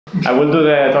I will do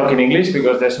the talk in English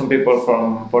because there's some people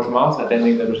from Portsmouth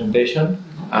attending the presentation.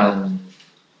 And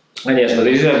yeah, so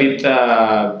this is a bit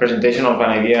presentation of an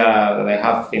idea that I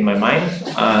have in my mind,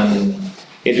 and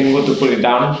it's been good to put it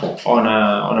down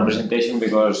on a presentation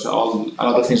because a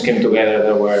lot of things came together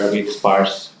that were a bit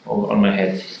sparse on my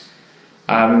head.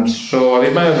 So I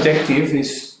think my objective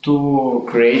is to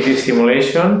create this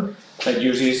simulation that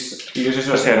uses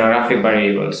oceanographic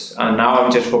variables, and now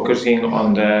I'm just focusing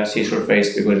on the sea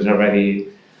surface because it's already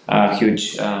a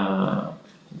huge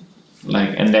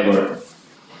endeavor.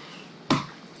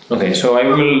 Okay, so I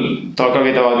will talk a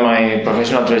bit about my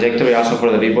professional trajectory also for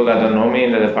the people that don't know me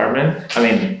in the department. I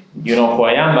mean, you know who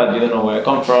I am, but you don't know where I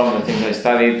come from, the things I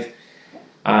studied.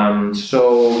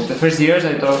 So the first years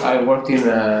I worked in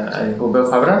Pompeu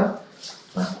Fabra,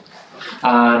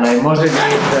 and I mostly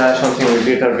did something with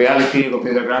virtual reality,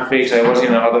 computer graphics. I was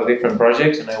in a lot of different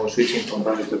projects, and I was switching from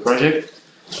project to project.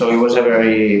 So it was a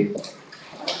very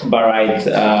varied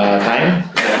time,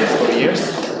 4 years.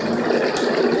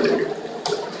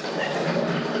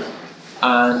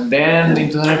 And then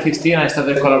in 2015 I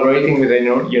started collaborating with the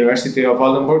University of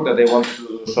Oldenburg that they wanted to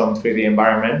do some 3D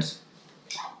environments.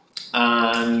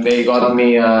 And they got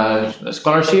me a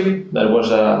scholarship that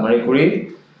was Marie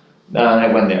Curie, and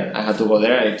I went there. I had to go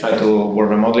there. I tried to work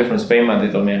remotely from Spain, but they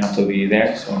told me I have to be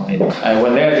there. So I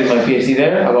went there, I did my PhD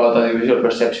there about audiovisual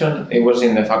perception. It was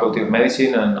in the Faculty of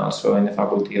Medicine and also in the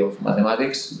Faculty of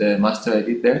Mathematics, the master I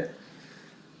did there.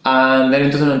 And then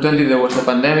in 2020 there was a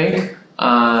pandemic,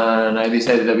 and I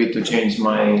decided a bit to change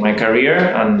my career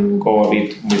and go a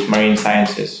bit with marine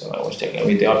sciences. So I was checking a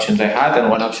bit the options I had, and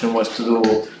one option was to do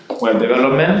web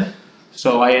development.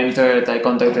 So I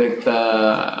contacted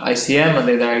ICM, and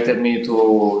they directed me to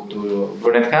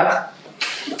BrunetCat,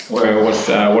 where I was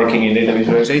working in data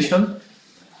visualization.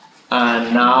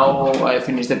 And now I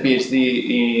finished the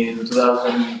PhD in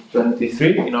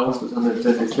 2023, in August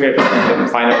 2023, I completed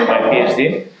finally my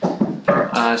PhD.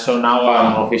 So now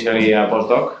I'm officially a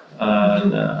postdoc,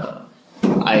 and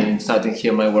I'm starting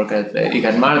here my work at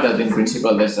ICANMAR, that in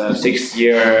principle there's a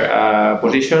 6-year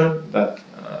position that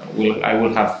I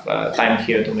will have time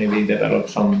here to maybe develop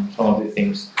some of the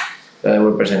things that I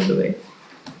will present today.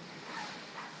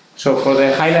 So for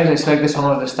the highlights, I selected some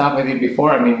of the stuff I did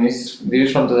before. I mean, this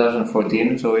is from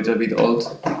 2014, so it's a bit old,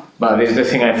 but this is the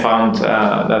thing I found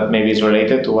that maybe is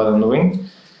related to what I'm doing.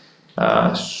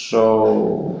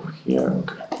 So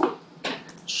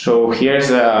here's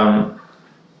a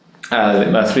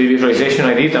 3D visualization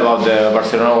I did about the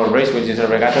Barcelona World Race, which is a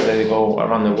regatta that they go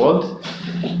around the world.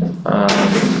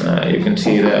 You can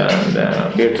see the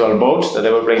virtual boats that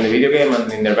they were playing the video game,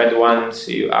 and in the red ones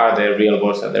are the real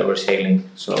boats that they were sailing.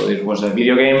 So it was a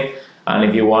video game, and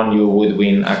if you won, you would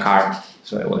win a car.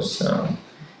 So it was.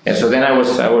 Yeah, so then I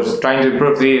was trying to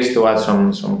improve this to add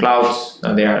some clouds.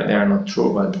 They are not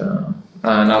true, but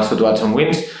and also to add some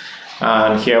winds.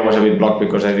 And here I was a bit blocked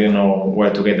because I didn't know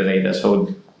where to get the data.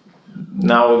 So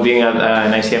now being at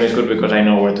an ICM is good because I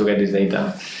know where to get this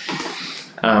data.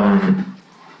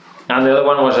 And the other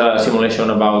one was a simulation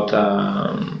about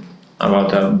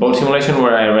a boat simulation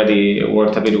where I already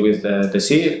worked a bit with the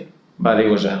sea, but it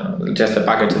was just a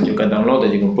package that you can download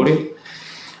that you can put it.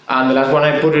 And the last one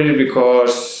I put it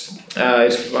because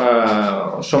it's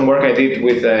some work I did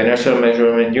with inertial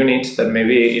measurement units that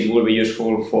maybe it will be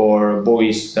useful for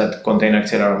buoys that contain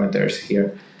accelerometers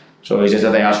here. So it's just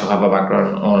that I also have a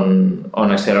background on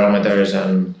accelerometers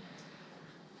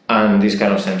and these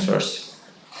kind of sensors.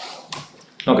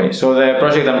 Okay, so the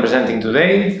project I'm presenting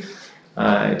today,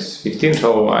 it's 15,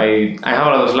 so I have a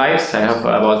lot of slides. I have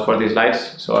about 40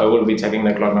 slides, so I will be checking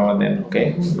the clock now and then,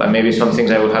 okay? But maybe some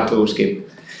things I will have to skip.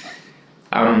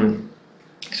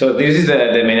 So this is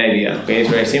the main idea, okay? It's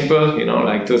very simple, you know,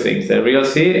 like two things, the real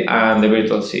sea and the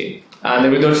virtual sea. And the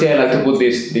virtual sea, I like to put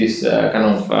this kind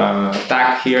of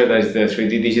tag here, that is the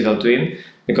 3D digital twin,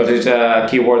 because it's a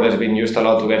keyword that's been used a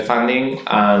lot to get funding,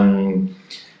 and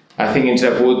I think it's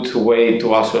a good way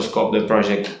to also scope the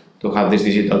project, to have this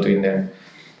digital twin there.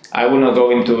 I will not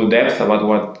go into depth about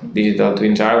what digital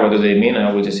twins are, what do they mean,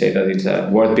 I will just say that it's a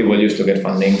word people use to get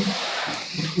funding.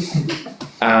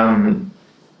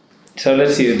 So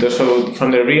let's see, so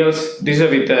from the reals, this is a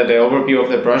bit the overview of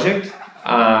the project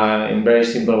in very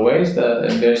simple ways,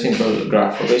 in very simple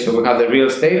graph. Okay, so we have the real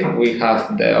estate, we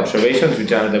have the observations,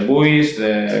 which are the buoys,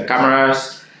 the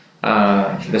cameras,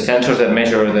 the sensors that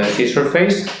measure the sea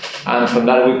surface, and from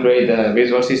that we create the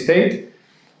virtual sea state,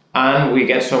 and we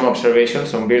get some observations,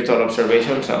 some virtual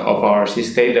observations of our sea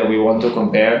state that we want to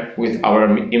compare with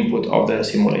our input of the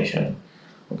simulation.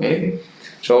 Okay,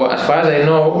 so as far as I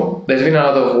know, there's been a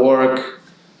lot of work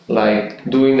like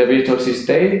doing the virtual sea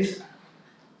state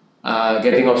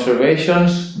getting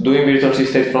observations, doing virtual sea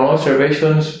state from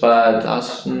observations, but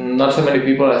as not so many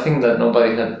people, I think that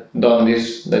nobody had done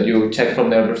this, that you check from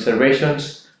the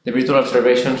observations, the virtual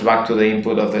observations back to the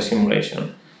input of the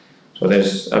simulation. So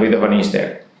there's a bit of an niche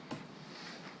there.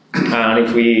 And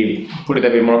if we put it a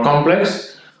bit more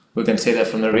complex, we can say that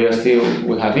from the real field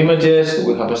we have images,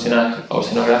 we have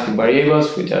oceanographic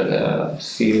variables, which are the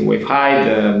sea wave height,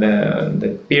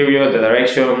 the period, the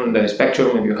direction, the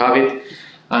spectrum, if you have it.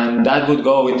 And that would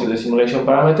go into the simulation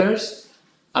parameters,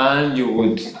 and you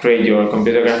would create your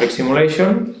computer graphic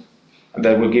simulation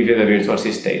that will give you the virtual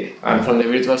sea state. And from the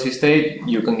virtual sea state,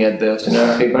 you can get the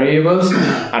oceanographic variables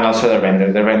and also the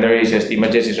render. The render is just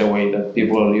images, is a way that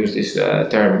people use this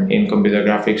term in computer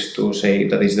graphics to say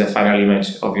that is the final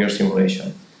image of your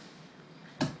simulation.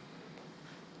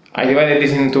 I divided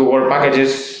this into work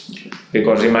packages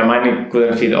because in my mind it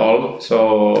couldn't fit all,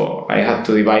 so I had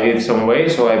to divide it some way.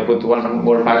 So I put one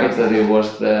work package that it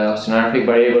was the oceanographic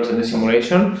variables and the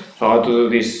simulation. So how to do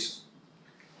this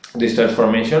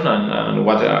transformation and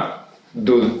what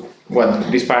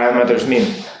these parameters mean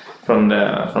from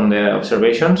the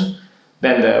observations.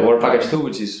 Then the work package 2,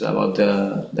 which is about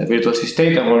the virtual sea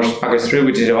state, and work package 3,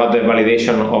 which is about the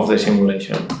validation of the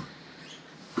simulation.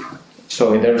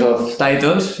 So in terms of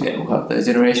titles, we have the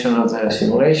generation of the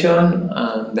simulation,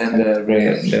 and then the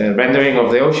rendering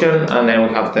of the ocean, and then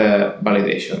we have the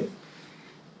validation.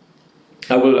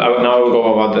 Now I will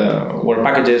go about the work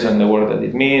packages and the work that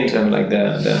it means, and like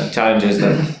the challenges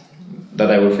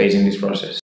that I will face in this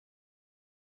process.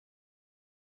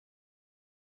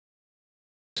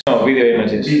 No, video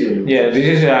images. Yeah, this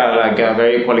is like a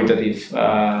very qualitative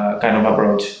kind of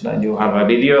approach. That you have a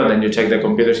video, and then you check the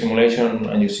computer simulation,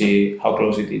 and you see how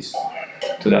close it is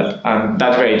to that. And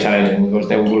that's very challenging because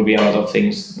there will be a lot of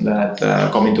things that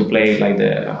come into play, like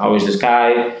how is the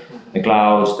sky, the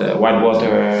clouds, the white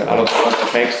water, a lot of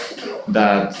effects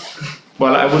that,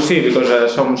 well, I will see,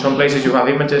 because some places you have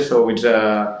images, so it's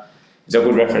a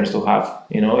good reference to have.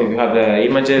 You know, if you have the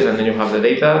images and then you have the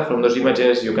data from those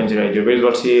images, you can generate your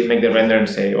virtual sea, make the render and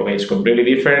say, okay, it's completely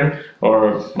different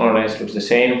or more or less looks the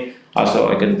same. Also,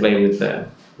 I can play with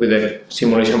the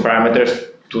simulation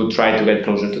parameters to try to get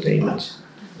closer to the image.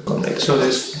 So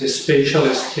the spatial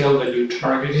scale that you're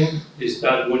targeting, is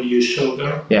that what you show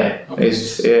there? Yeah, okay.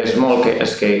 It's a small scale.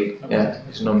 Okay. Yeah,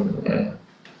 it's not. Yeah.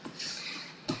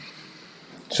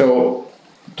 So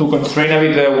to constrain a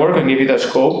bit the work and give it a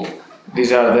scope,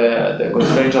 these are the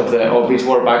constraints of this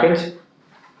work package.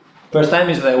 First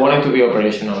time is that I want it to be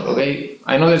operational. Okay,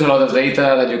 I know there's a lot of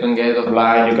data that you can get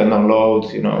offline, you can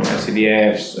download, you know,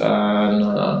 CDFs,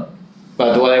 and.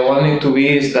 But what I want it to be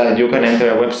is that you can enter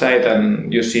a website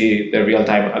and you see the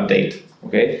real-time update.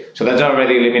 Okay, so that's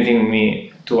already limiting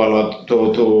me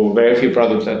to very few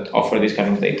products that offer this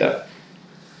kind of data.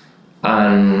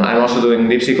 And I'm also doing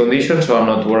deep sea conditions, so I'm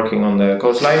not working on the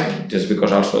coastline, just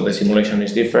because also the simulation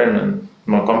is different and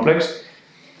more complex.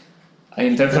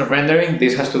 In terms of rendering,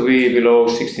 this has to be below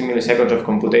 60 milliseconds of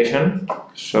computation.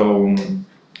 So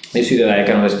you see that I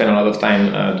cannot spend a lot of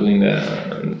time doing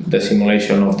the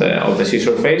simulation of the sea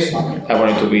surface. I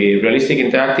want it to be realistic,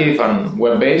 interactive, and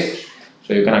web-based,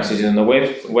 so you can access it on the web.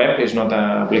 Web is not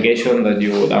an application that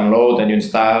you download and you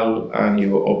install and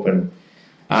you open.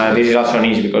 This is also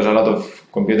niche because a lot of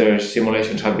computer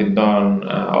simulations have been done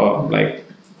like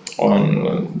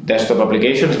on desktop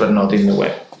applications, but not in the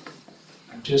web.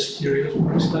 I'm just curious,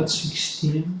 where is that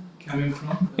 16? Coming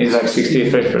from? It's like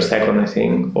 60 frames per second, I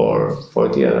think, or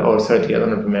 40 or 30, I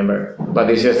don't remember. But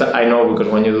it's just, I know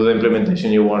because when you do the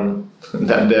implementation, you want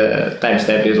that the time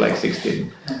step is like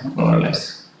 16, more or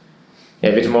less. Yeah,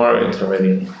 if it's more, it's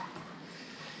already.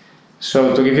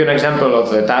 So to give you an example of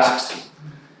the tasks,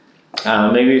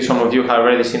 maybe some of you have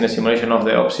already seen the simulation of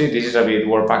the OPSI. This is a bit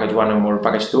work package 1 and work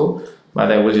package 2,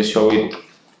 but I will just show it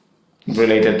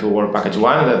related to work package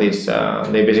 1, that is,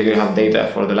 they basically have data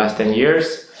for the last 10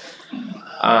 years.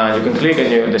 You can click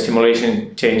and the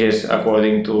simulation changes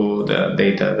according to the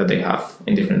data that they have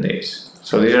in different days.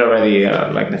 So this is already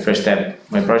like the first step,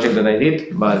 my project that I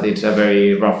did, but it's a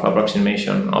very rough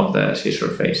approximation of the sea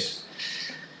surface.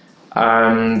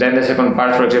 Then the second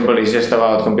part, for example, is just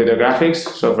about computer graphics.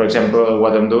 So for example,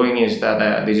 what I'm doing is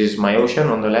that this is my ocean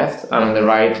on the left, and on the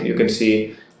right you can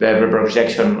see the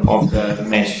projection of the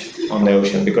mesh on the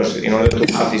ocean, because in order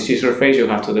to have this sea surface you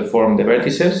have to deform the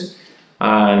vertices.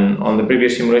 And on the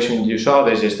previous simulation you saw,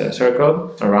 there's just a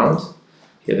circle around.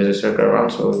 Here there's a circle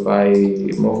around, so if I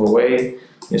move away,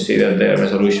 you see that the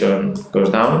resolution goes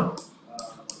down.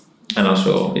 And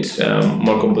also it's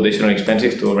more computationally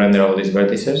expensive to render all these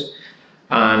vertices.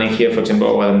 And in here, for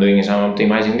example, what I'm doing is I'm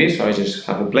optimizing this. So I just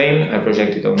have a plane, I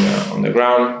project it on the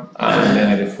ground, and then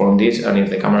I deform this. And if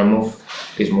the camera moves,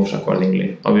 this moves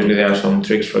accordingly. Obviously, there are some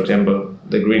tricks. For example,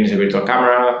 the green is a virtual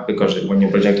camera because when you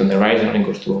project on the horizon, it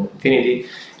goes to infinity.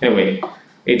 Anyway,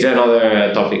 it's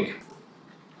another topic.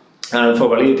 And for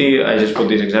validity, I just put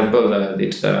this example that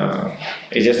it's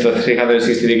just a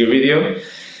 360-degree video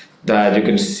that you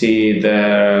can see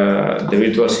the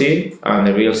virtual sea and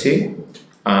the real sea,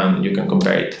 and you can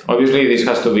compare it. Obviously, this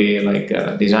has to be like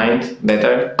designed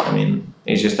better. I mean,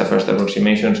 it's just a first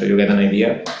approximation, so you get an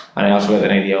idea, and I also get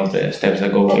an idea of the steps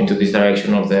that go into this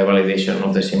direction of the validation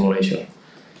of the simulation.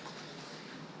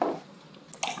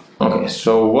 Okay,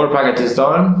 so work package is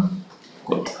done.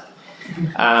 Good.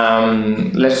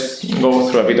 Let's go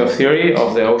through a bit of theory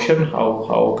of the ocean.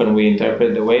 How can we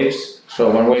interpret the waves? So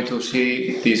one way to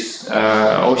see this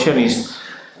ocean is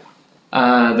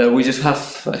that we just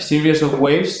have a series of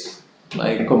waves,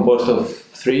 like composed of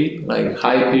three, like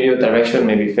height, period, direction,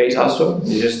 maybe phase also.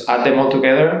 You just add them all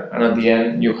together, and at the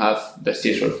end you have the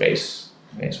scissor phase.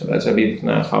 Okay, so that's a bit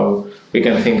how we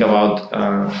can think about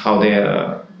how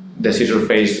the scissor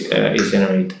phase is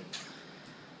generated.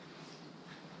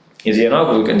 Easy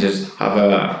enough, we can just have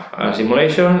a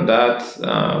simulation that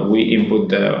we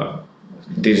input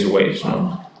these waves.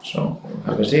 No? So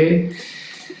have a see,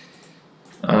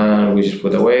 and we just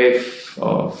put a wave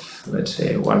of, let's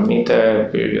say, 1 meter,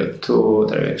 period 2,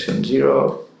 direction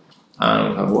 0, and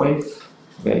we have a wave,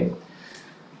 okay,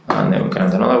 and then we can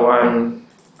add another one,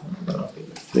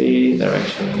 period 3,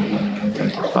 direction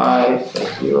 25,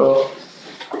 0,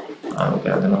 and we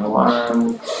can add another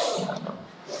one,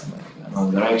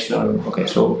 another direction. Okay,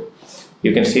 so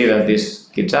you can see that this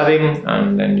keeps adding,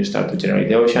 and then you start to generate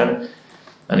the ocean,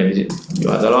 and if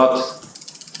you add a lot,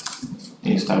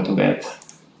 you start to get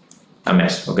a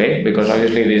mess, okay? Because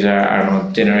obviously these are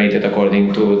not generated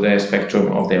according to the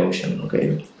spectrum of the ocean,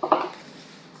 okay?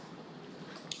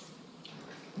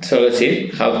 So let's see,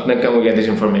 how can we get this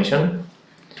information?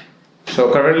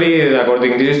 So currently,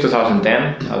 according to this is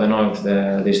 2010, I don't know if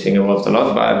this thing evolved a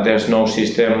lot, but there's no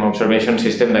observation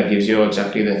system that gives you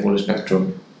exactly the full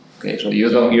spectrum. Okay, so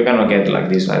you cannot get like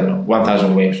this, I don't know,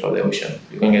 1,000 waves of the ocean.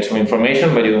 You can get some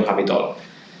information, but you don't have it all.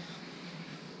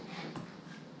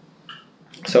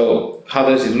 So how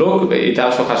does it look? It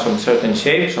also has some certain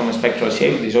shape, some spectral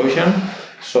shape, this ocean.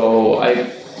 So I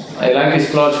like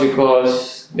these plots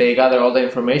because they gather all the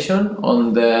information.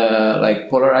 On the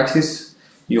polar axis,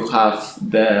 you have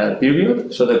the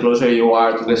period. So the closer you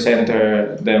are to the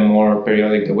center, the more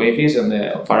periodic the wave is, and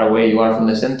the far away you are from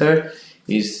the center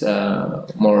is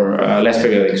less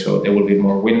periodic. So there will be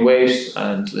more wind waves,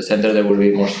 and to the center there will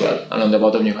be more swell. And on the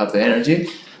bottom you have the energy.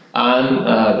 And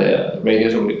the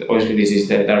radius, obviously this is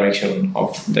the direction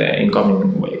of the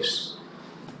incoming waves.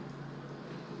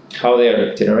 How they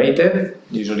are generated,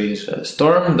 usually is a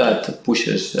storm that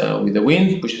pushes with the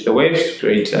wind, pushes the waves,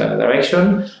 creates a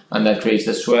direction, and that creates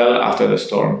the swell after the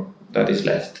storm that is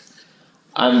left.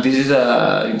 And this is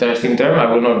an interesting term.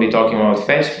 I will not be talking about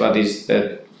fetch, but it's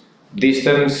the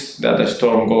distance that the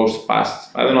storm goes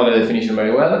past. I don't know the definition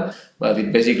very well, but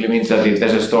it basically means that if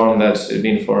there's a storm that's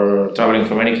been traveling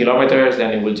for many kilometers,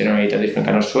 then it will generate a different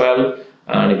kind of swell,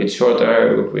 and if it's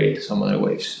shorter, it will create some other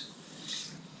waves.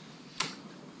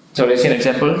 So let's see an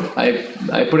example.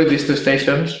 I put these two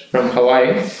stations from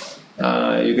Hawaii.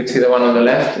 You can see the one on the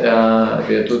left,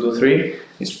 the 223,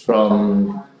 is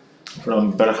from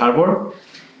Pearl Harbor,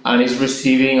 and it's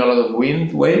receiving a lot of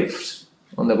wind waves.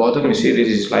 On the bottom, you see this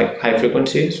is like high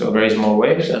frequency, so very small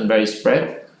waves and very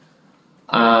spread.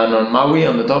 And on Maui,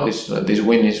 on the top, this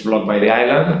wind is blocked by the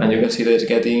island, and you can see that it's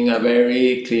getting a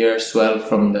very clear swell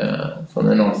from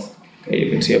the north. Okay, you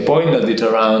can see a point that it's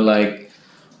around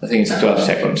I think it's 12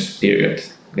 seconds period.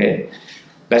 Okay,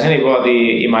 does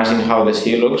anybody imagine how the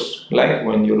sea looks like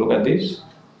when you look at this?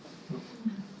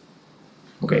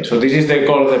 Okay, so this is the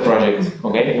goal of the project.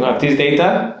 Okay, you have this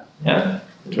data, yeah.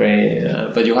 It's very,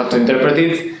 but you have to interpret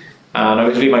it, and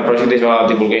obviously my project is about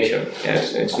divulgation.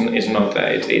 Yes,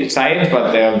 it's science,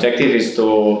 but the objective is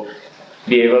to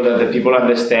be able that the people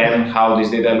understand how this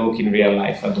data look in real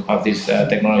life, and to have this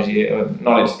technology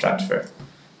knowledge transfer.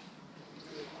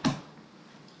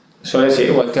 So let's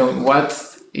see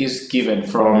what is given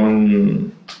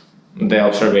from the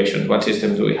observations. What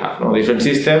systems do we have? No, different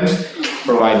systems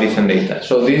provide different data.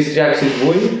 So this Jaxis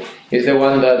buoy is the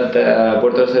one that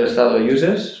Puerto del Estado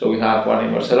uses. So we have one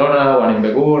in Barcelona, one in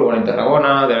Begur, one in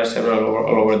Tarragona. There are several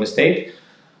all over the state.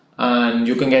 And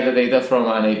you can get the data from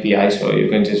an API. So you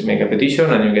can just make a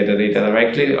petition and you get the data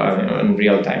directly in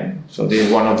real time. So this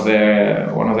is one of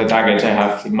the targets I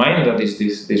have in mind. That is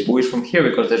this buoys from here,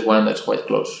 because there's one that's quite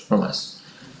close from us.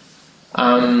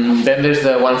 Then there's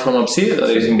the one from OPSI that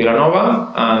is in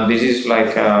Villanova, and this is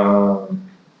like a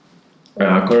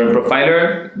current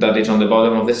profiler that is on the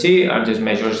bottom of the sea and just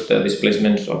measures the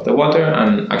displacements of the water.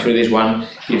 And actually this one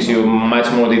gives you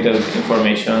much more detailed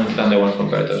information than the one from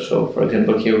Puerto. So for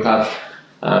example, here you have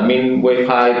mean wave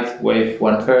height, wave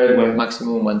 1/3, wave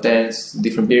maximum 1/10,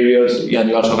 different periods, and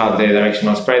you also have the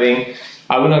directional spreading.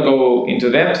 I will not go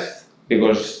into depth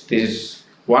because this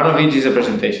one of each is a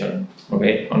presentation,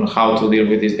 okay, on how to deal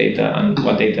with this data and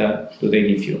what data do they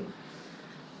give you.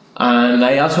 And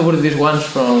I also put these ones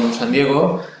from San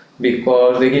Diego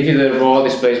because they give you the raw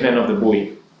displacement of the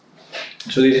buoy.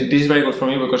 So this is very good for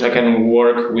me because I can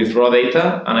work with raw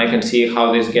data and I can see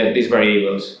how these get these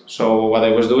variables. So what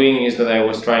I was doing is that I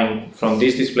was trying, from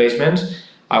these displacements,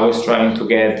 I was trying to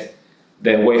get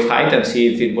the wave height and see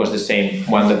if it was the same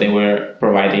one that they were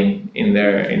providing in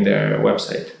their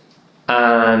website.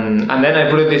 And then I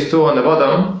put these two on the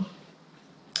bottom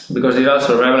because it's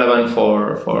also relevant for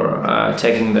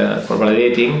checking for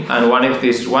validating. And one is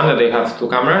this one that they have two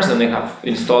cameras and they have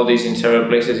installed this in several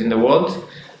places in the world,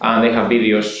 and they have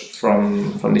videos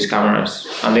from these cameras.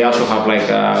 And they also have like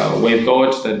a wave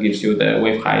gauge that gives you the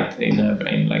wave height in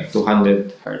like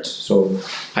 200 hertz. So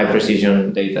high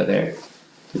precision data there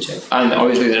to check. And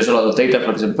obviously there's a lot of data,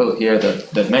 for example, here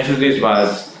that measures this,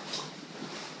 but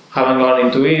haven't gone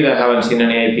into it. I haven't seen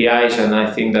any APIs, and I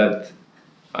think that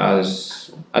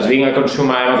as being a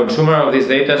consumer, I'm a consumer of this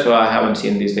data, so I haven't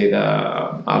seen this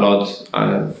data a lot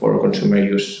for consumer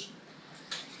use.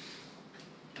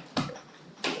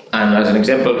 And as an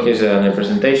example, here's a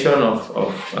presentation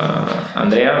of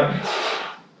Andrea,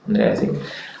 I think.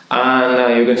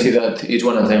 And you can see that each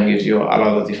one of them gives you a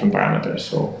lot of different parameters.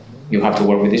 So you have to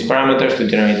work with these parameters to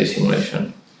generate the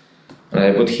simulation. And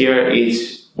I put here,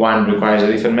 each one requires a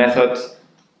different method,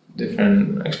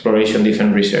 different exploration,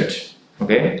 different research.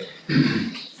 Okay?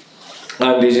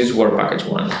 And this is work package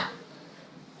 1.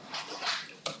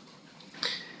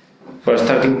 For a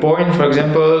starting point, for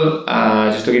example,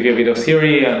 just to give you a bit of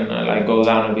theory and like go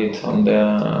down a bit on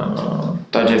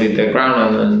touch a bit the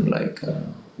ground, and then like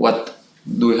what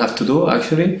do we have to do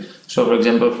actually. So for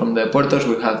example, from the Puertos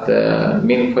we have the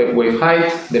mean wave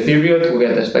height, the period, we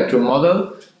get a spectrum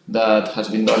model that has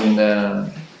been done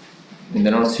in the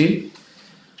North Sea.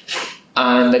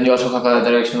 And then you also have a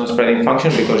directional spreading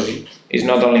function because it's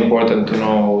not only important to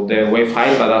know the wave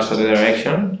height but also the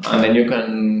direction, and then you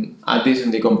can add this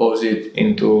and decompose it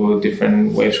into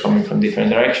different waves coming from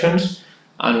different directions.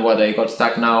 And what I got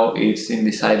stuck now is in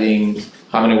deciding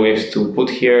how many waves to put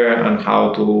here and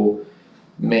how to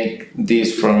make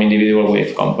this from individual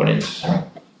wave components.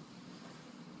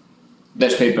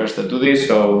 There's papers that do this,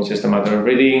 so it's just a matter of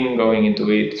reading, going into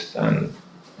it,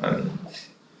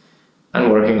 and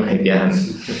working on it, yeah.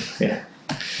 Yeah.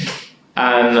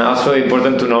 And also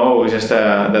important to know is just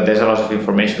that there's a lot of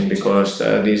information because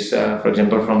for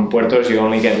example, from Puertos you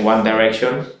only get one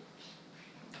direction,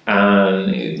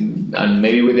 and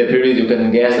maybe with the period you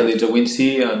can guess that it's a wind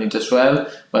sea and it's a swell,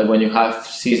 but when you have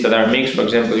seas that are mixed, for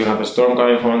example, you have a storm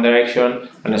coming from one direction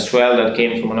and a swell that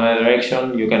came from another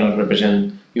direction, you cannot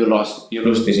represent, you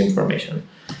lose this information.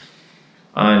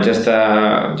 And just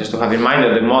to have in mind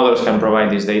that the models can provide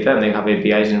this data and they have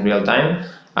APIs in real time,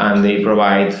 and they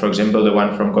provide, for example, the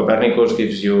one from Copernicus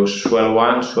gives you swell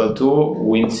 1, swell 2,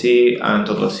 wind sea and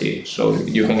total sea. So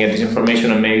you can get this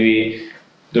information and maybe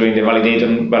during the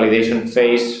validation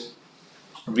phase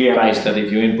realize that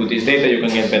if you input this data you can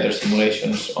get better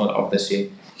simulations of the sea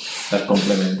that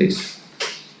complement this.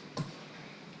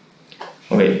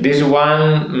 Okay, this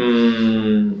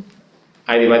one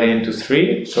I divided into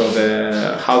 3. So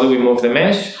how do we move the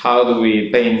mesh, how do we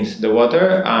paint the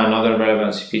water, and other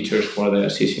relevant features for the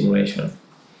sea simulation.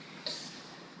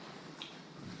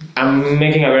 I'm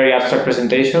making a very abstract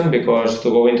presentation because to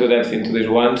go into depth into these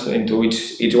ones, into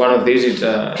each one of these, it's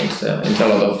a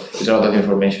lot of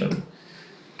information.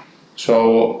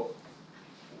 So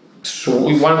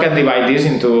one can divide this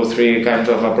into 3 kinds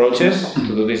of approaches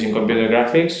to do this in computer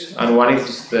graphics, and one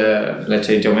is the, let's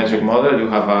say, geometric model. You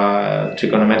have a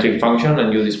trigonometric function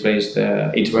and you displace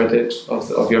each vertex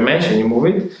of your mesh and you move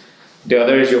it. The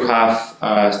other is you have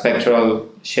a spectral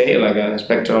shade, like a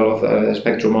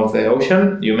spectrum of the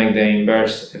ocean. You make the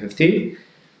inverse FFT,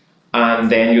 and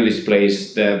then you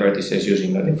displace the vertices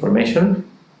using that information.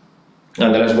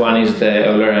 And the last one is the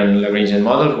Euler and Lagrangian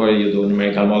model, where you do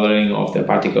numerical modeling of the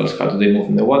particles, how do they move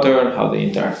in the water and how they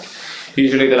interact.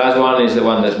 Usually the last one is the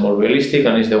one that's more realistic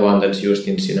and is the one that's used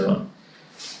in cinema.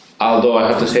 Although I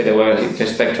have to say the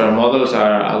spectral models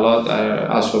are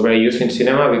also very used in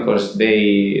cinema because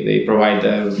they provide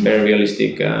a very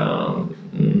realistic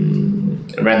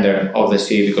render of the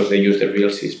sea because they use the real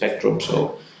sea spectrum.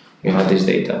 So you have this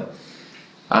data.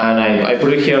 And I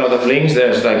put it here a lot of links.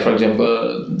 There's like, for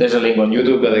example, there's a link on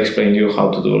YouTube that explains you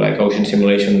how to do like ocean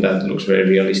simulation that looks very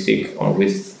realistic, or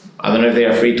with, I don't know if they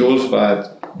are free tools,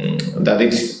 but that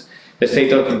it's the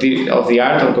state of the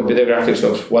art on computer graphics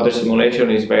of water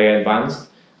simulation is very advanced,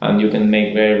 and you can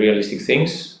make very realistic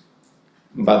things,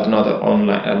 but not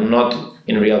online, not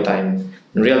in real time.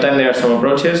 In real time there are some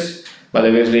approaches, but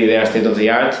obviously they are state of the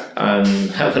art,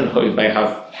 and I don't know if I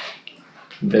have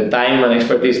the time and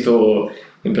expertise to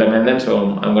implement them,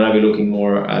 so I'm going to be looking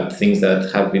more at things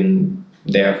that have been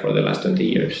there for the last 20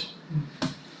 years.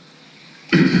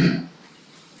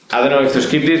 I don't know if to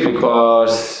skip this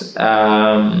because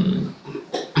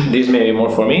this may be more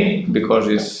for me, because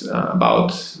it's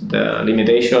about the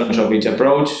limitations of each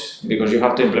approach, because you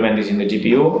have to implement this in the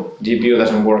GPU. GPU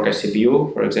doesn't work as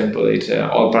CPU, for example, it's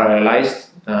all parallelized.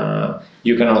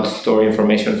 You cannot store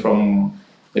information from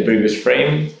the previous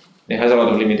frame. It has a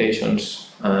lot of limitations.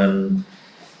 And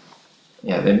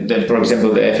yeah, then for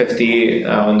example, the FFT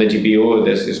on the GPU,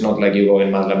 this is not like you go in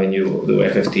MATLAB and you do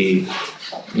FFT.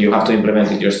 You have to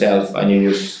implement it yourself, and you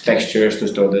use textures to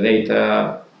store the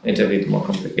data. It's a bit more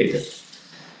complicated.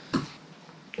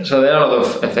 So there are a lot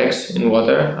of effects in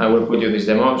water. I will put you this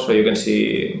demo so you can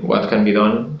see what can be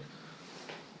done.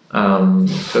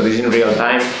 So this is in real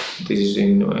time. This is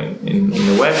in the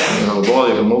web. You have a ball,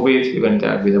 you can move it, you can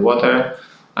interact with the water.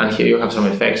 And here you have some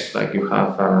effects, like you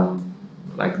have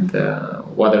like the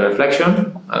water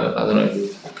reflection. I don't know if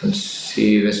you can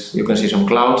see this. You can see some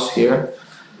clouds here.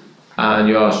 And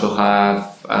you also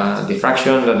have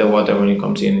diffraction, that the water, when it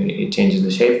comes in, it changes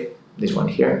the shape. This one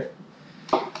here.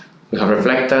 You have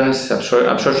reflectance,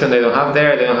 absorption they don't have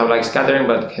there. They don't have like scattering,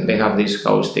 but they have these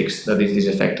caustics, that is this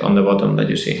effect on the bottom that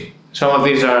you see. Some of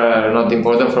these are not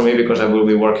important for me because I will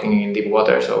be working in deep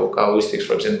water, so caustics,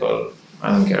 for example,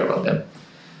 I don't care about them.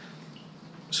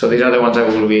 So these are the ones I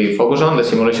will be focused on. The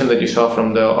simulation that you saw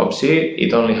from the OPC,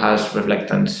 it only has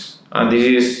reflectance. And this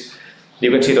is,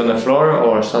 you can see it on the floor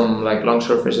or some like long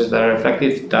surfaces that are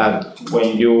reflective, that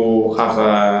when you have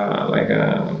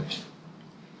a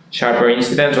sharper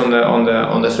incidence on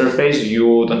the surface,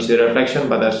 you don't see the reflection,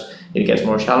 but as it gets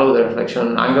more shallow, the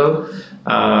reflection angle,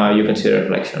 you can see the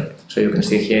reflection. So you can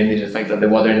see here in this effect that the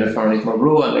water in the front is more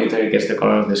blue, and later it gets the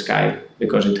color of the sky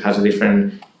because it has a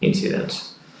different incidence.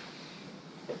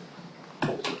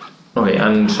 Okay,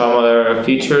 and some other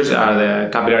features are the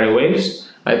capillary waves.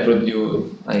 I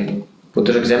put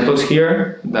those examples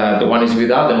here. The one is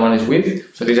without and one is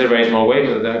with. So these are very small waves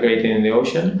that are created in the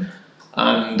ocean.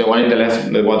 And the one in the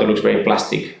left, the water looks very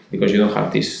plastic because you don't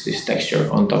have this texture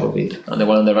on top of it. And the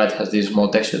one on the right has this small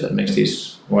texture that makes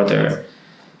this water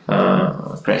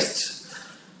crests.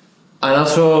 And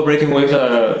also breaking waves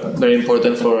are very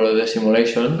important for the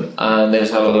simulation. And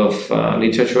there's a lot of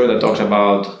literature that talks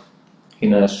about,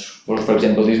 for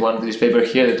example, this paper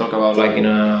here, they talk about like in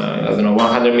a, I don't know,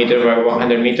 100 meter by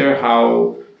 100 meter,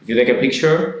 how, if you take a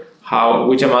picture,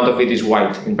 which amount of it is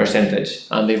white in percentage,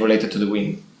 and they relate it to the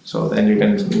wind. So then you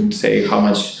can say how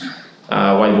much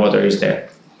white water is there.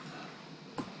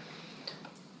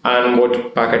 And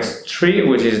what package 3,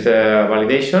 which is the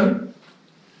validation,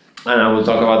 and I will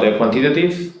talk about the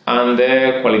quantitative and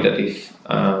the qualitative.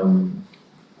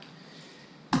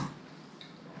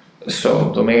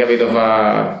 So to make a bit of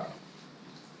a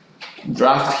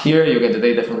draft here, you get the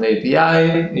data from the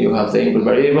API, you have the input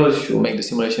variables, you make the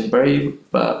simulation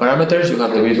parameters, you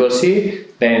have the Visual C,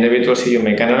 then in the Visual C you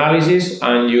make an analysis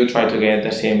and you try to get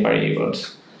the same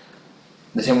variables.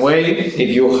 The same way, if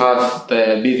you have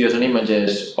the videos and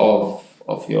images of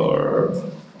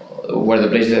where the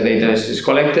place the data is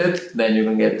collected, then you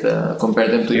can compare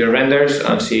them to your renders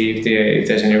and see if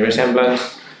there's any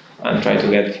resemblance, and try to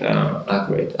get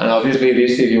accurate. And obviously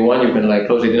this, if you want, you can like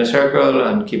close it in a circle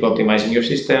and keep optimizing your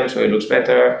system so it looks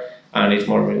better and it's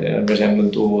more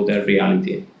resemblant to the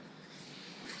reality.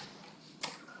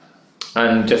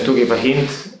 And just to give a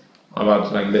hint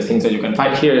about like the things that you can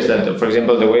find here is that, for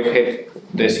example, the wave height,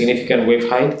 the significant wave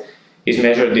height is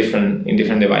measured in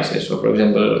different devices. So for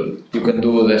example, you can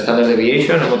do the standard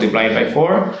deviation and multiply it by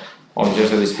 4, or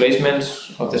just the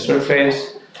displacements of the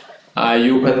surface.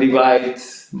 You can divide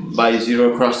by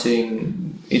zero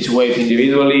crossing each wave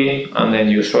individually, and then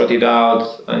you sort it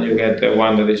out and you get the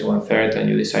one that is 1/3 and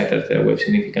you decide that the wave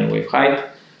significant wave height.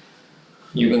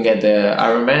 You can get the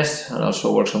RMS and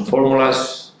also work some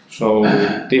formulas. So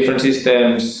different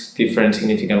systems, different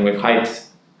significant wave height,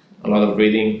 a lot of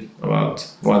reading about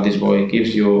what this buoy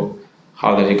gives you,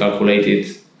 how does it calculate it.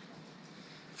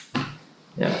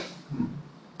 Yeah.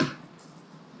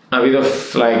 a bit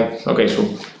of like, okay, so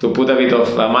to put a bit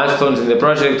of milestones in the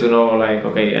project, to know like,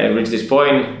 okay, I reached this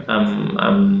point,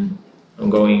 I'm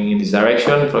going in this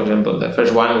direction. For example, the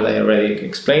first one that I already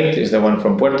explained is the one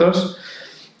from Puertos,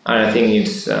 and I think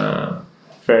it's a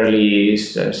fairly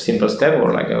simple step,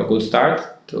 or like a good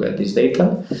start to get this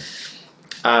data.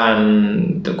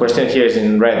 And the question here is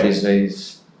in red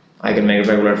is I can make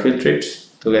regular field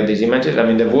trips to get these images. I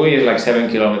mean, the buoy is like 7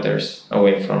 kilometers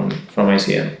away from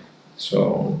ICM,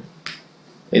 so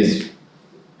it's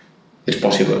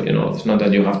possible, you know. It's not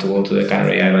that you have to go to the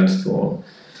Canary Islands to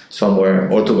somewhere,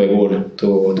 or to Begur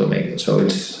to make it. So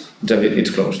it's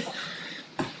close.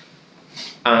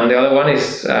 And the other one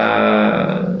is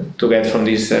to get from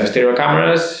these stereo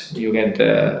cameras. You get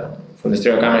from the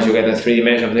stereo cameras you get a 3D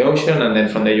mesh of the ocean, and then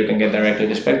from there you can get directly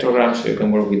the spectrogram. So you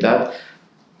can work with that,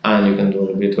 and you can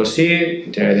do virtual C,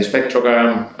 generate the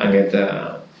spectrogram, and get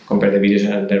compare the videos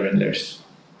and the renders.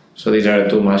 So these are the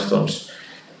 2 milestones.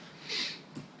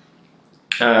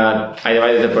 I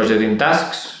divided the project in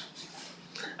tasks.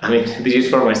 I mean, this is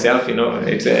for myself, you know.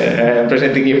 It's I'm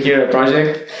presenting you here a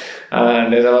project,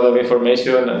 and there's a lot of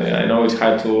information. I know it's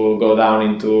hard to go down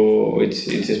into it's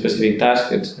a specific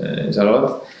task. It's a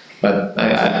lot, but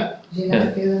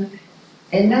Perdón.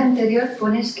 En la anterior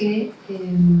pones que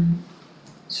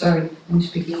sorry, I'm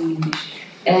speaking in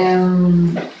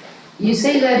English. You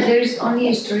say that there is only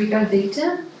historical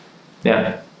data.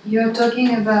 Yeah. You're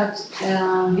talking about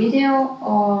video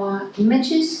or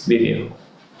images? Video.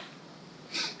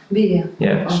 Video.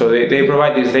 Yeah. Okay. So they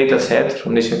provide this data set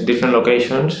from these different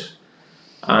locations,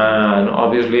 and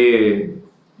obviously,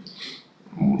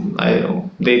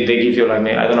 they give you like,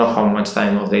 I don't know how much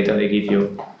time of data they give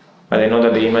you, but I know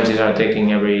that the images are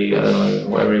taking every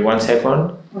 1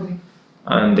 second. Okay.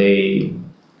 And they.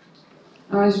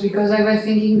 Oh, it's because I was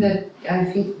thinking that I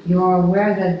think you are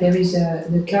aware that there is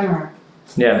the camera.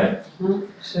 Yeah.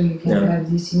 So you can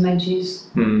have these images,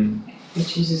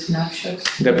 which is a snapshot.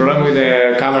 The problem with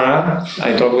the camera,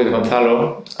 I talked with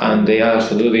Gonzalo, and they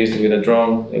also do this with a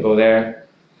drone. They go there,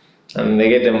 and they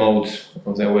get the modes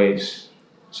of the waves.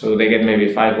 So they get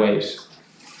maybe 5 waves.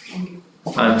 Okay.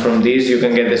 And from this you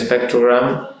can get the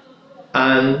spectrogram,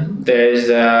 and there's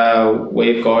a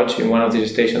wave gauge in one of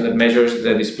these stations that measures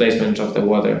the displacement of the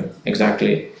water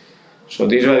exactly. So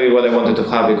this is really what I wanted to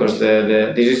have, because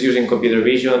this is using computer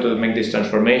vision to make this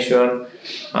transformation,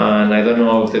 and I don't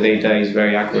know if the data is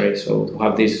very accurate. So to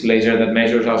have this laser that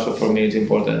measures also for me is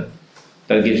important.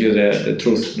 That gives you the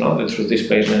truth, the truth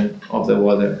displacement of the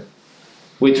water.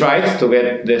 We tried to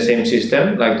get the same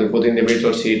system, like to put in the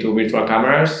virtual C to virtual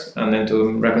cameras and then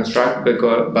to reconstruct,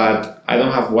 but I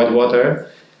don't have white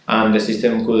water, and the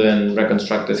system couldn't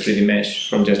reconstruct the 3D mesh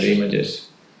from just the images.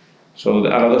 So a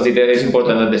lot of detail is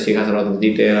important, that the sea has a lot of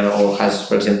detail, or has,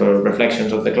 for example,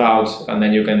 reflections of the clouds, and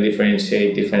then you can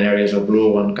differentiate different areas of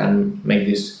blue and can make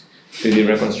this 3D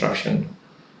reconstruction.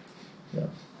 Yeah.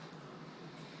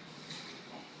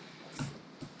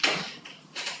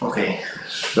 Okay,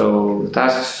 so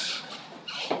tasks.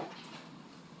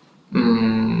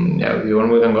 Yeah, if you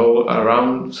want, we can go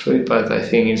around through it, but I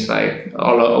think it's like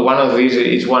one of these.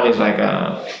 Each one is like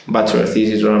a bachelor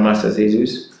thesis or a master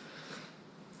thesis.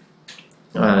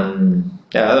 And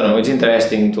yeah, I don't know, it's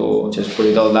interesting to just put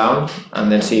it all down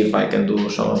and then see if I can do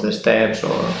some of the steps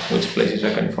or which places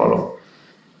I can follow.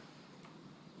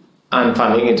 And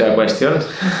funding is a question.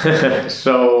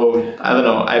 So I don't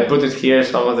know, I put it here,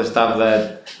 some of the stuff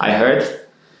that I heard.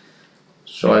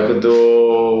 So I could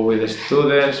do with the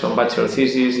students, some bachelor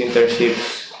thesis,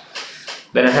 internships.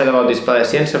 Then I heard about this Espada de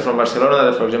Ciencia from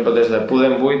Barcelona, that for example there's the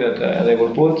Puden buoy that they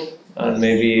will put. And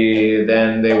maybe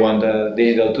then they want a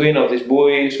digital twin of this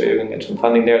buoy, so you can get some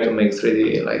funding there to make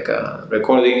 3D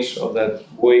recordings of that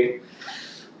buoy,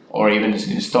 or even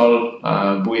install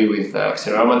a buoy with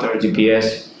accelerometer,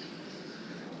 GPS.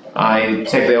 I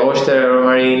checked the Oyster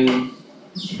Marine,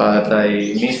 but I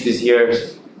missed this year.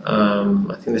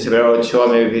 I think the Severo Ochoa,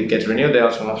 maybe if it gets renewed, they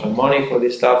also have some money for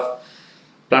this stuff.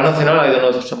 Plan Nacional, I don't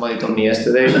know if somebody told me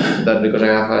yesterday that because I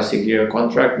have a 6-year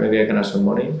contract, maybe I can have some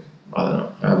money. I don't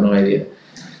know, I have no idea.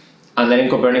 And then in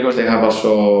Copernicus they have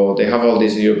all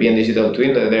this European digital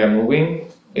twin that they are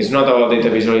moving. It's not about data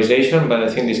visualization, but I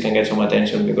think this can get some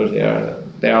attention because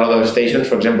there are a lot of stations.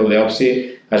 For example, the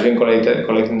OPSI has been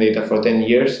collecting data for 10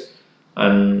 years,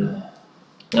 and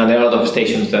there are a lot of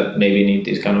stations that maybe need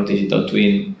this kind of digital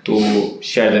twin to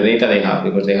share the data they have,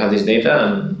 because they have this data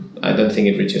and I don't think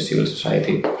it reaches civil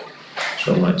society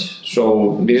so much.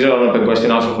 So this is an open question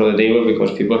also for the table,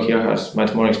 because people here has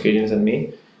much more experience than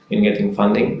me in getting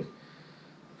funding.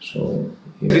 So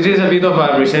this is a bit of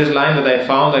a research line that I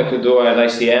found I could do at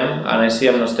ICM, and I see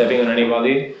I'm not stepping on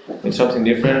anybody. It's something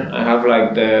different. I have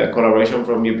like the collaboration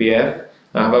from UPF.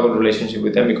 I have a good relationship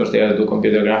with them because they do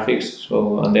computer graphics,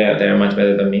 so and they are much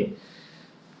better than me.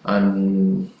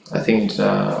 And I think it's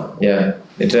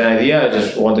it's an idea. I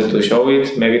just wanted to show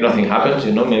it. Maybe nothing happens,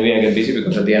 Maybe I get busy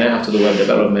because at the end I have to do web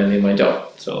development in my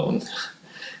job. So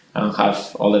I don't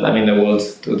have all the time in the world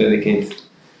to dedicate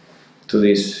to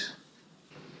this.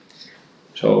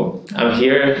 So I'm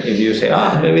here if you say,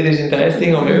 maybe this is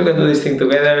interesting, or maybe we can do this thing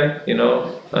together,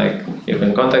 like you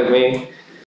can contact me.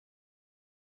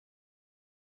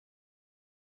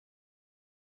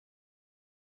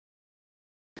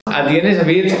 At the end is a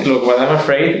bit, look, what I'm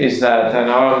afraid is that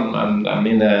now I'm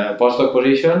in the postdoc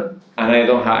position and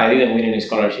I didn't win any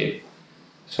scholarship.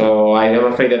 So I am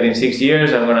afraid that in 6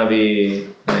 years I'm gonna be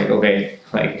like, okay,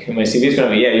 like my CV is gonna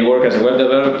be, you work as a web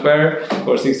developer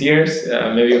for 6 years,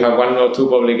 maybe you have 1 or 2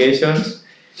 publications.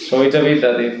 So it's a bit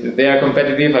that if they are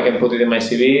competitive, I can put it in my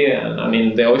CV.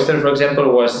 And, the oyster, for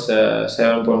example, was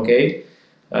 7.k,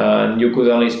 and you could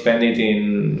only spend it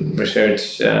in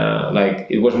research, like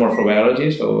it was more for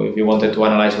biology. So if you wanted to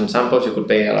analyze some samples, you could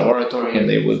pay a laboratory and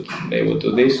they would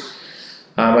do this.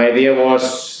 My idea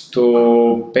was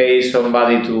to pay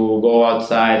somebody to go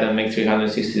outside and make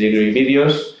 360-degree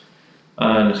videos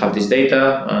and have this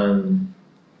data, and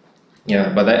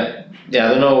but I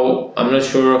don't know, I'm not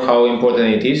sure how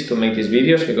important it is to make these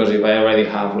videos, because if I already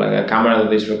have like a camera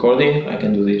that is recording, I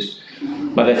can do this.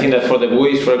 But I think that for the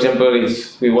buoys, for example,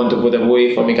 if we want to put a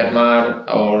buoy from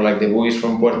Icatmar or like the buoys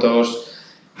from Puertos,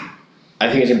 I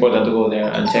think it's important to go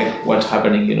there and check what's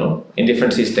happening, in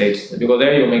different sea states. If you go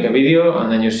there, you make a video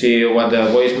and then you see what the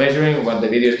buoy is measuring, what the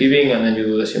video is giving, and then you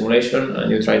do the simulation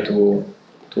and you try to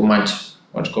match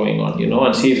what's going on,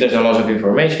 and see if there's a loss of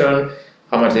information,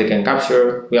 how much they can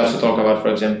capture. We also talk about, for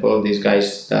example, these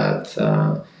guys that,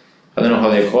 I don't know how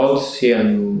they're called,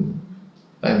 and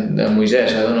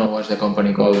Moises, I don't know what's the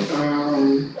company called.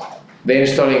 They're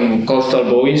installing coastal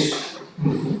buoys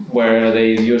where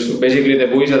they use, basically the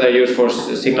buoys that are used for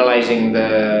signalizing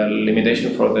the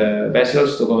limitation for the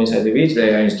vessels to go inside the beach,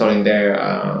 they are installing their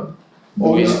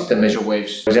buoys that measure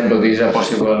waves. For example, this is a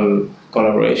possible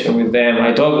collaboration with them.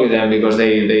 I talked with them because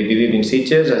they did it in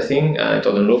Sitges, I think, and I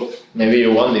told them, look, maybe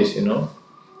you want this,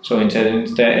 So instead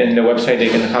in the website they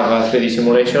can have a 3D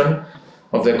simulation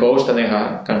of the coast and they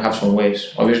can have some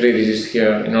waves. Obviously this is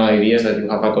here in all ideas that you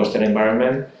have a coastal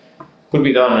environment. Could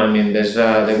be done. There's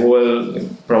the Google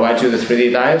provides you the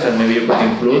 3D tiles, and maybe you could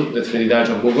include the 3D tiles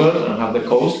of Google and have the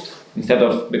coast instead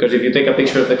of, because if you take a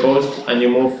picture of the coast and you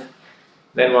move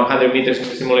then 100 meters in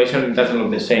the simulation, it doesn't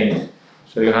look the same.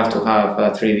 So you have to have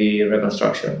a 3D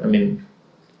reconstruction.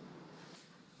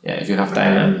 If you have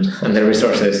time and the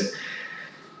resources.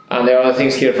 And there are other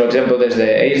things here. For example, there's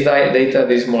the ACE data.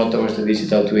 This is more towards the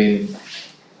digital twin.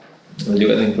 You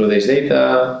can include ACE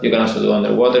data. You can also do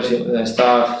underwater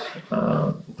stuff.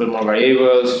 Include more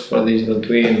variables for digital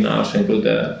twin. Also include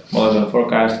the models and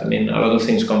forecast. A lot of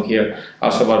things come here.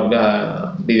 Also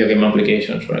about video game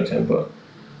applications, for example.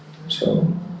 So,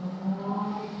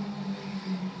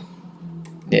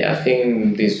 I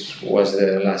think this was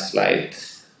the last slide.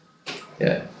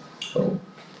 So,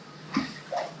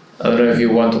 I don't know if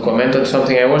you want to comment on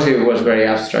something. It was very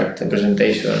abstract, the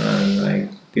presentation, and I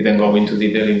didn't go into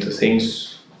detail into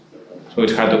things, so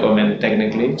it's hard to comment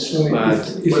technically. So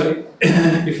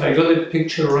if I got the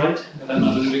picture right, and I'm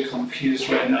a little bit confused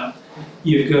right now,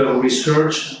 you've got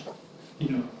research,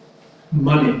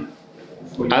 money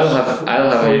for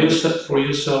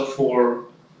yourself for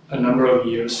a number of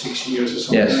years, 6 years or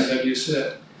something like that you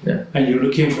said, and you're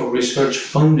looking for research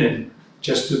funding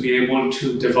just to be able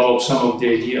to develop some of the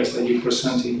ideas that you're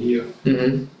presenting here.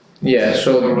 Mm-hmm.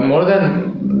 So more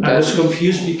than I was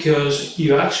confused because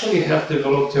you actually have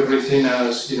developed everything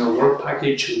as, work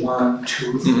package 1,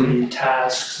 2, 3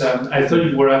 tasks, and I thought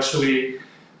you were actually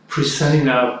presenting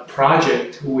a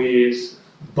project with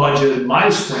budget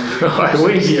milestones. I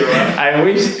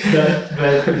wish.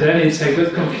 But then I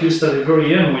got confused at the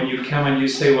very end when you come and you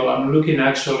say, well, I'm looking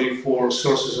actually for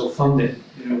sources of funding.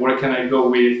 Where can I go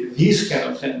with this kind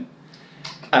of thing?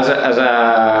 As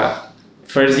a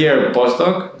first year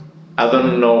postdoc, I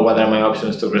don't know what are my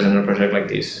options to present a project like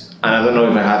this. And I don't know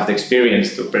if I have the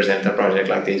experience to present a project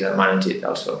like this and manage it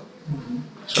also. Mm-hmm.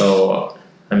 So,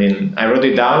 I wrote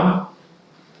it down,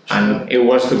 and it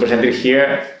was to present it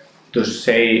here to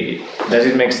say, does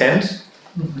it make sense?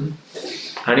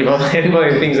 Mm-hmm. And if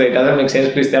anybody thinks that it doesn't make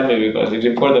sense, please tell me, because it's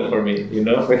important for me,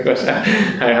 because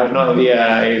I have no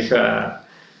idea if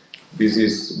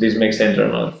this makes sense or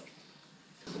not.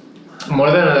 More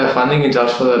than the funding, it's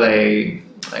also that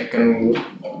I can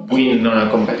win on a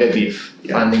competitive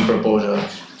funding proposal,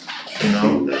 you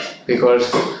know,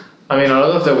 because I mean a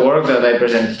lot of the work that I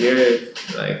present here,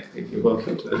 like if you go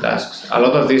through to the tasks, a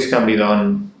lot of this can be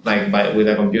done like with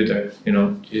a computer, you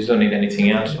know, you just don't need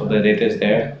anything else. All the data is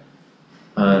there,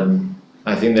 and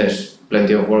I think there's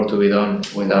plenty of work to be done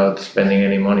without spending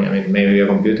any money. I mean, maybe a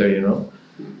computer, you know.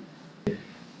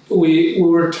 We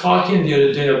were talking the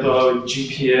other day about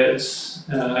GPS,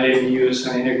 IMUs,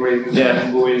 and integrating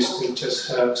them buoys to just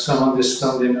have some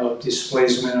understanding of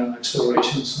displacement and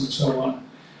accelerations and so on.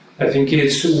 I think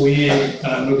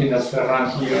I'm looking at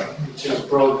Ferran here, we just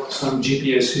brought some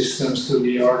GPS systems to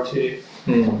the RT,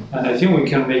 and I think we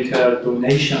can make a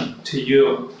donation to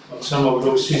you of some of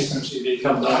those systems if they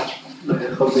come back.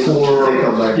 For,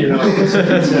 you know,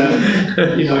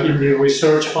 you know, in the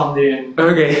research funding,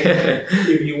 Okay.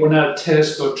 if you want to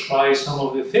test or try some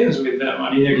of the things with them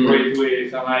and integrate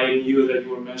with an IMU that you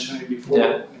were mentioning before,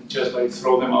 and just like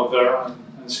throw them out there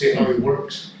and see how it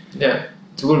works. Yeah,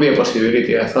 it will be a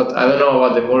possibility. I don't know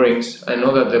about the moorings. I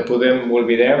know that the pudem will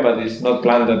be there, but it's not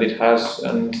planned that it has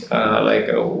like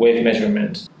a wave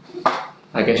measurement.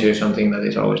 I can show you something that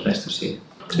is always nice to see.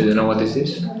 So you know what is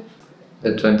this?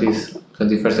 The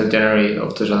 21st of January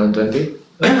of 2020.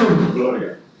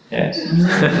 Gloria. Yes.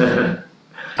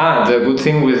 The good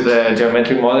thing with the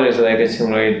geometric model is that I can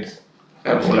simulate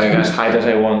like as height as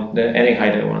I want, any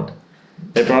height I want.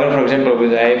 The problem, for example, with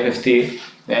the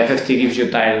FFT gives you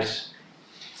tiles,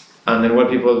 and then what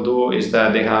people do is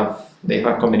that they have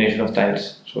a combination of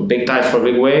tiles. So big tiles for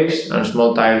big waves and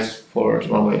small tiles for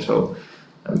small waves. So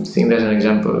I think there's an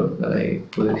example that I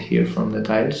put it here from the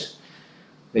tiles.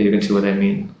 That you can see what I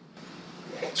mean.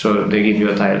 So they give you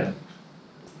a tile,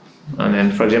 and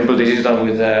then, for example, this is done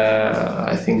with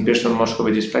I think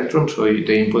Pearson-Moscovici spectrum. So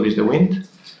the input is the wind,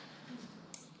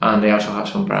 and they also have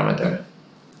some parameter.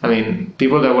 I mean,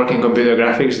 people that work in computer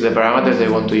graphics, the parameters they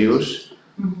want to use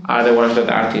are the ones that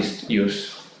artists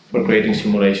use for creating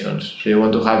simulations. So you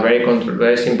want to have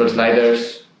very simple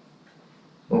sliders,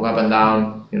 move up and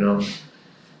down. You know,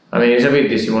 I mean, it's a bit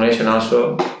the simulation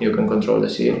also. You can control the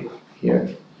scene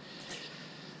here.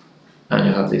 And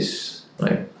you have these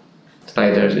like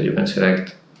sliders that you can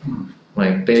select.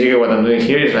 Like basically what I'm doing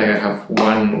here is like I have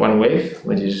one wave,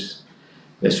 which is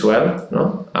the swell,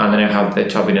 no? And then I have the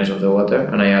choppiness of the water,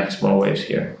 and I add small waves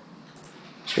here.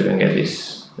 So you can get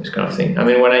this kind of thing. I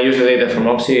mean, when I use the data from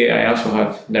Oxy, I also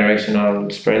have directional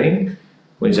spreading,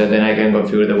 which then I can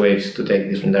configure the waves to take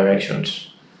different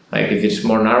directions. Like if it's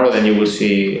more narrow, then you will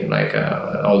see like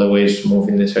all the waves move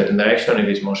in a certain direction. If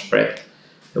it's more spread,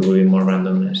 there will be more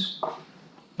randomness.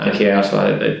 And here I also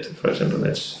added that, for example,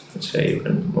 let's say you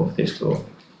can move this to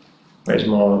very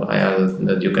small. I added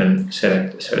that you can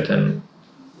select a certain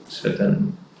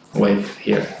wave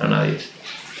here and add it.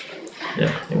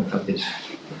 Yeah, you have this.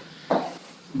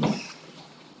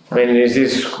 I mean,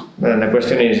 the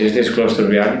question is this close to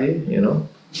reality, you know?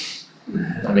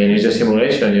 I mean, it's a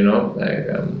simulation, you know? Like,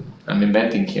 I'm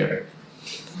inventing here.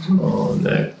 So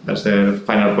that's the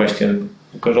final question.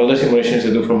 Because all the simulations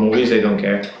they do for movies, they don't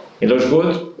care. It looks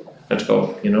good, let's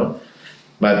go, you know.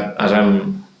 But as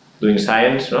I'm doing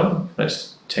science, no,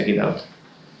 let's check it out.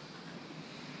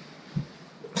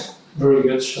 Very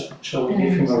good. Shall we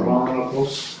give him a round of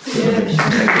applause?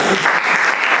 Thank you.